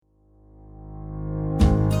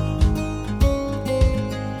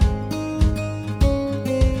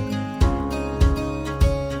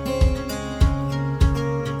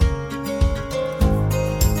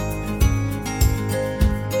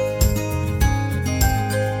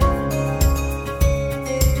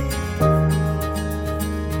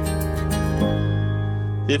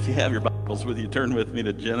If you have your Bibles with you, turn with me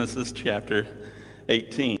to Genesis chapter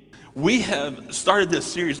 18. We have started this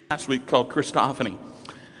series last week called Christophany.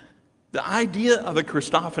 The idea of a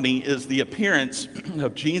Christophany is the appearance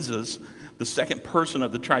of Jesus, the second person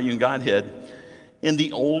of the triune Godhead, in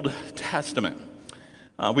the Old Testament.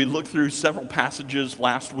 We looked through several passages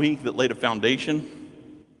last week that laid a foundation,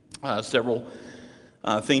 several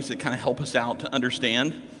things that kind of help us out to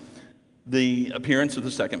understand the appearance of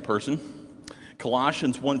the second person.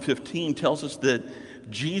 Colossians 1:15 tells us that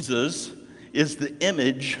Jesus is the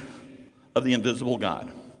image of the invisible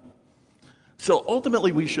God. So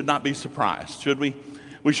ultimately, we should not be surprised, should we?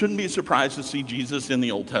 We shouldn't be surprised to see Jesus in the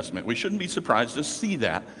Old Testament. We shouldn't be surprised to see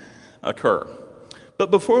that occur. But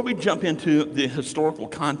before we jump into the historical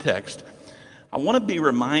context, I want to be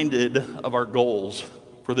reminded of our goals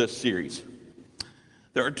for this series.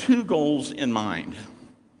 There are two goals in mind.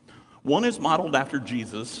 One is modeled after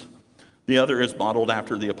Jesus. The other is modeled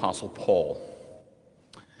after the Apostle Paul.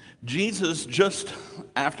 Jesus, just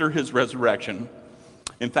after his resurrection,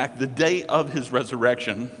 in fact, the day of his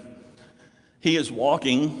resurrection, he is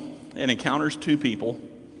walking and encounters two people.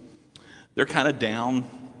 They're kind of down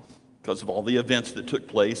because of all the events that took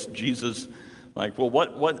place. Jesus, well,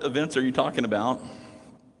 what events are you talking about?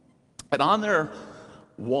 And on their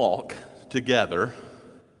walk together,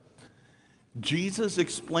 Jesus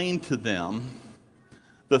explained to them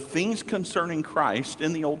the things concerning Christ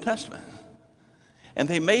in the Old Testament. And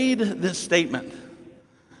they made this statement: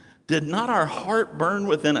 "Did not our heart burn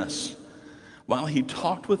within us while he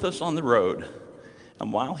talked with us on the road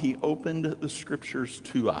and while he opened the scriptures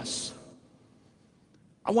to us?"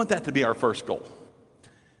 I want that to be our first goal.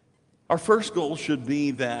 Our first goal should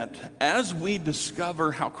be that as we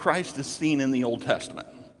discover how Christ is seen in the Old Testament,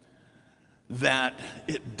 that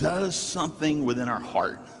it does something within our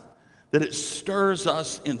heart, that it stirs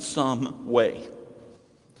us in some way.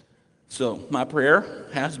 So my prayer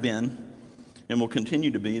has been and will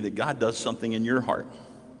continue to be that God does something in your heart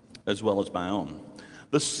as well as my own.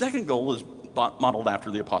 The second goal is modeled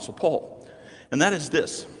after the Apostle Paul, and that is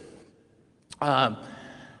this.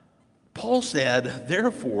 Paul said,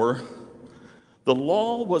 "Therefore, the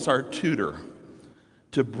law was our tutor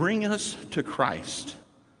to bring us to Christ,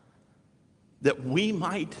 that we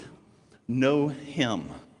might know him,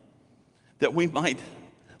 that we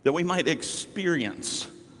might experience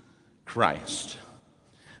Christ."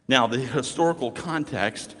 Now, the historical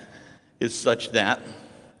context is such that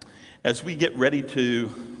as we get ready to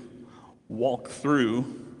walk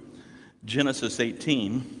through Genesis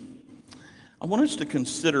 18, I want us to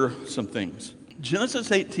consider some things.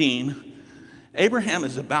 Genesis 18, Abraham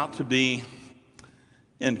is about to be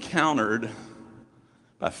encountered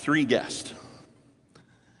by three guests.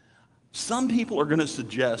 Some people are going to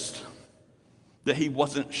suggest that he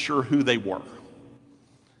wasn't sure who they were,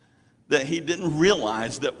 that he didn't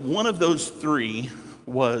realize that one of those three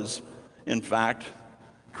was, in fact,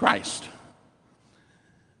 Christ.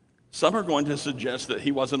 Some are going to suggest that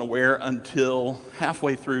he wasn't aware until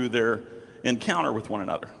halfway through their encounter with one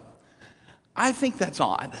another. I think that's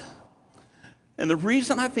odd. And the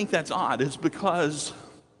reason I think that's odd is because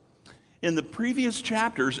in the previous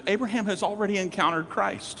chapters, Abraham has already encountered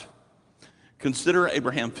Christ. Consider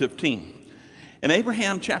Abraham 15. In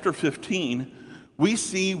Abraham chapter 15, we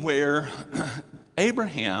see where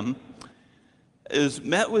Abraham is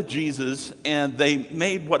met with Jesus and they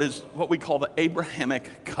made what we call the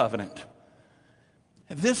Abrahamic covenant.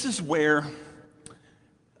 And this is where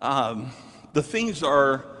the things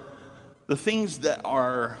that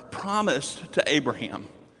are promised to Abraham.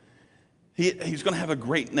 He's going to have a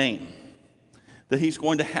great name, that he's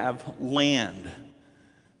going to have land,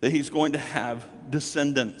 that he's going to have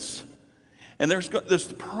descendants. And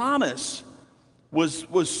this promise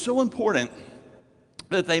was so important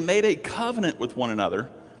that they made a covenant with one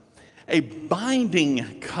another, a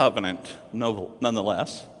binding covenant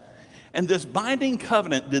nonetheless. And this binding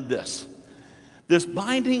covenant did this. This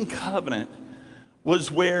binding covenant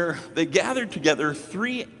was where they gathered together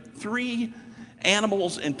three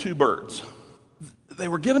animals and two birds. They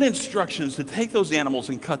were given instructions to take those animals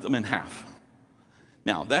and cut them in half.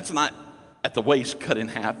 Now, that's not at the waist cut in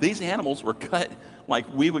half. These animals were cut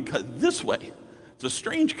like we would cut this way. It's a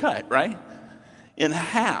strange cut, right? In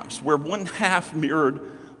halves, where one half mirrored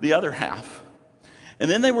the other half. And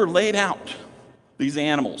then they were laid out, these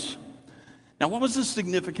animals. Now, what was the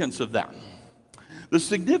significance of that? The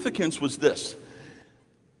significance was this,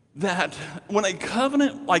 that when a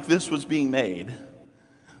covenant like this was being made,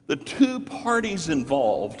 the two parties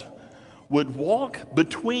involved would walk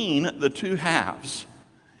between the two halves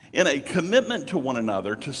in a commitment to one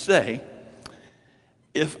another to say,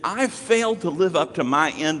 If I fail to live up to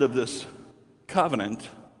my end of this covenant,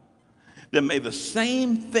 then may the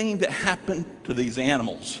same thing that happened to these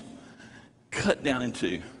animals cut down in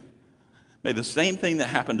two. May the same thing that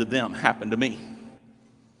happened to them happen to me.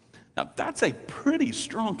 Now, that's a pretty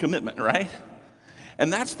strong commitment, right?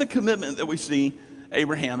 And that's the commitment that we see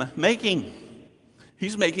Abraham making.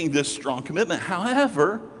 He's making this strong commitment.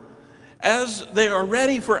 However, as they are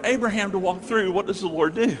ready for Abraham to walk through, what does the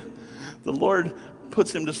Lord do? The Lord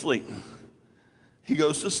puts him to sleep. He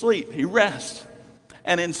goes to sleep. He rests.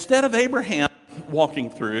 And instead of Abraham walking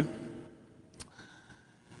through,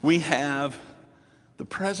 we have the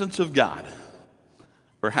presence of God.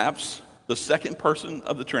 Perhaps the second person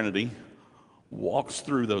of the Trinity walks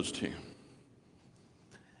through those two.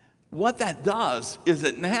 What that does is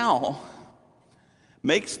it now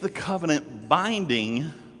makes the covenant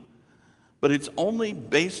binding, but it's only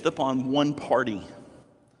based upon one party.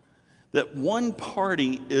 That one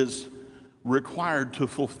party is required to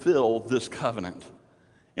fulfill this covenant.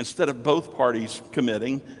 Instead of both parties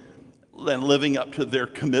committing and living up to their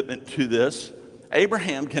commitment to this,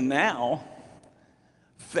 Abraham can now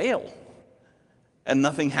fail and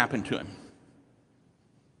nothing happened to him.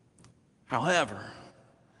 However,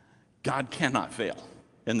 God cannot fail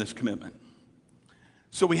in this commitment.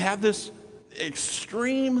 So we have this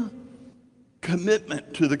extreme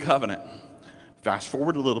commitment to the covenant. Fast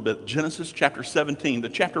forward a little bit, Genesis chapter 17, the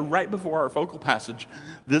chapter right before our focal passage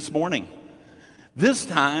this morning. This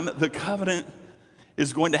time, the covenant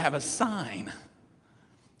is going to have a sign.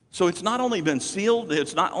 So it's not only been sealed,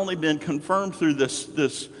 it's not only been confirmed through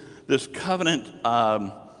this covenant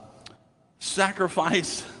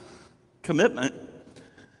sacrifice commitment,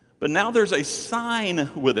 but now there's a sign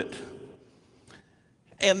with it.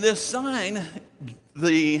 And this sign,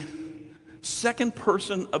 the second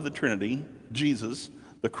person of the Trinity, Jesus,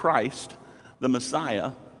 the Christ, the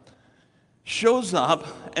Messiah, shows up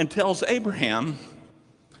and tells Abraham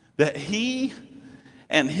that he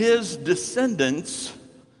and his descendants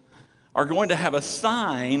are going to have a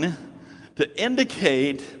sign to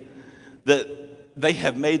indicate that they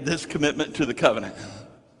have made this commitment to the covenant.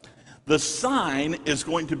 The sign is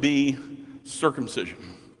going to be circumcision.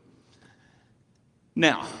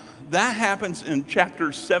 Now, that happens in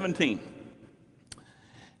chapter 17.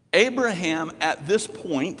 Abraham at this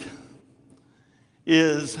point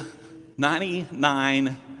is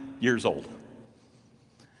 99 years old.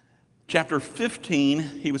 Chapter 15,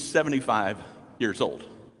 he was 75 years old.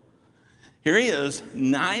 Here he is,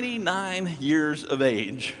 99 years of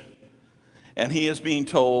age, and he is being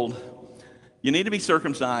told, you need to be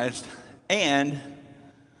circumcised, and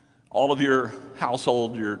all of your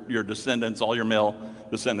household, your descendants, all your male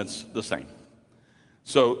descendants, the same.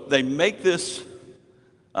 So they make this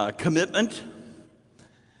commitment.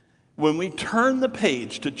 When we turn the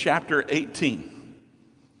page to chapter 18,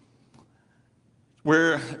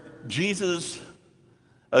 where Jesus,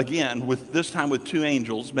 again, with this time with two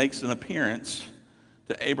angels, makes an appearance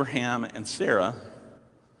to Abraham and Sarah.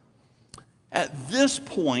 At this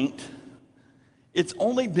point, it's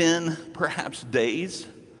only been perhaps days,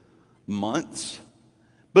 months,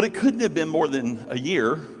 but it couldn't have been more than a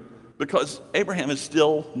year because Abraham is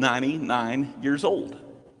still 99 years old.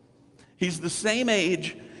 He's the same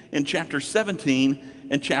age in chapter 17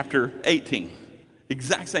 and chapter 18.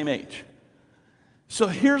 Exact same age. So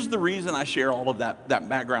here's the reason I share all of that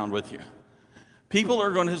background with you. People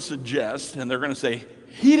are going to suggest, and they're going to say,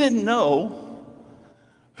 he didn't know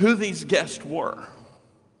who these guests were.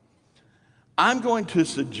 I'm going to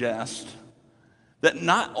suggest that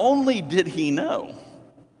not only did he know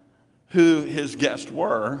who his guests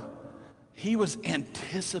were, he was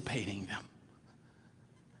anticipating them.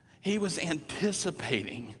 He was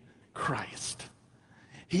anticipating Christ.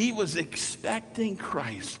 He was expecting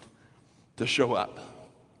Christ to show up.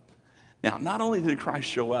 Now, not only did Christ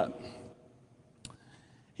show up,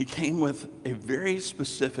 he came with a very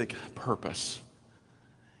specific purpose.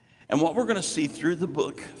 And what we're going to see through the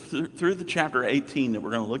book, through the chapter 18 that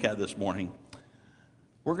we're going to look at this morning,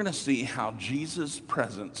 we're going to see how Jesus'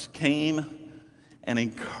 presence came and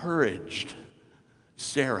encouraged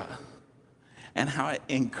Sarah and how it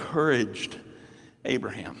encouraged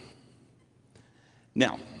Abraham.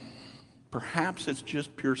 Now, perhaps it's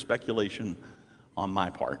just pure speculation on my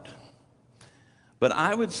part, but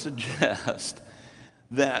I would suggest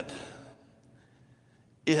that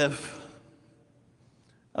if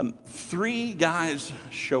three guys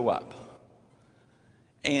show up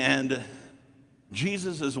and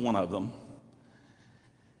Jesus is one of them,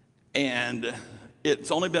 and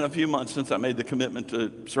it's only been a few months since I made the commitment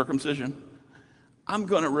to circumcision, I'm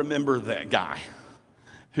going to remember that guy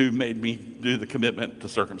who made me do the commitment to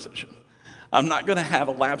circumcision. I'm not going to have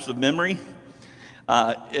a lapse of memory.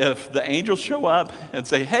 If the angels show up and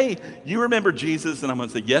say, hey, you remember Jesus? And I'm going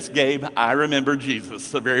to say, yes, Gabe, I remember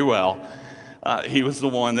Jesus very well. He was the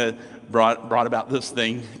one that brought about this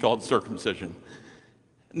thing called circumcision.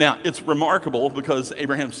 Now, it's remarkable because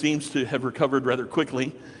Abraham seems to have recovered rather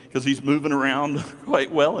quickly because he's moving around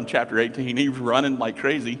quite well in chapter 18. He's running like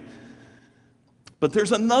crazy. But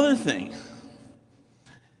there's another thing.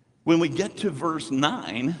 When we get to verse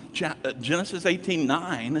 9, Genesis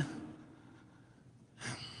 18:9,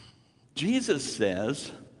 Jesus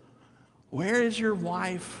says, where is your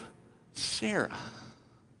wife Sarah?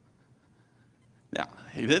 Now,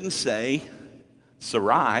 he didn't say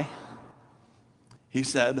Sarai. He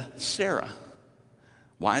said Sarah.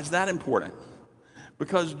 Why is that important?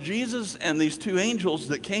 Because Jesus and these two angels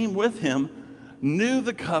that came with him knew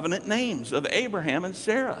the covenant names of Abraham and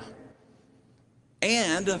Sarah.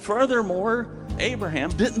 And furthermore,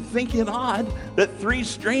 Abraham didn't think it odd that three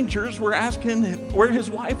strangers were asking where his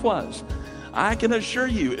wife was. I can assure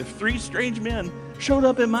you, if three strange men showed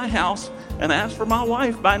up in my house and asked for my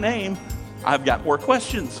wife by name, I've got more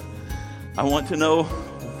questions. I want to know,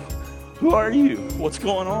 who are you? What's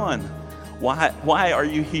going on? Why are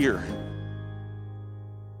you here?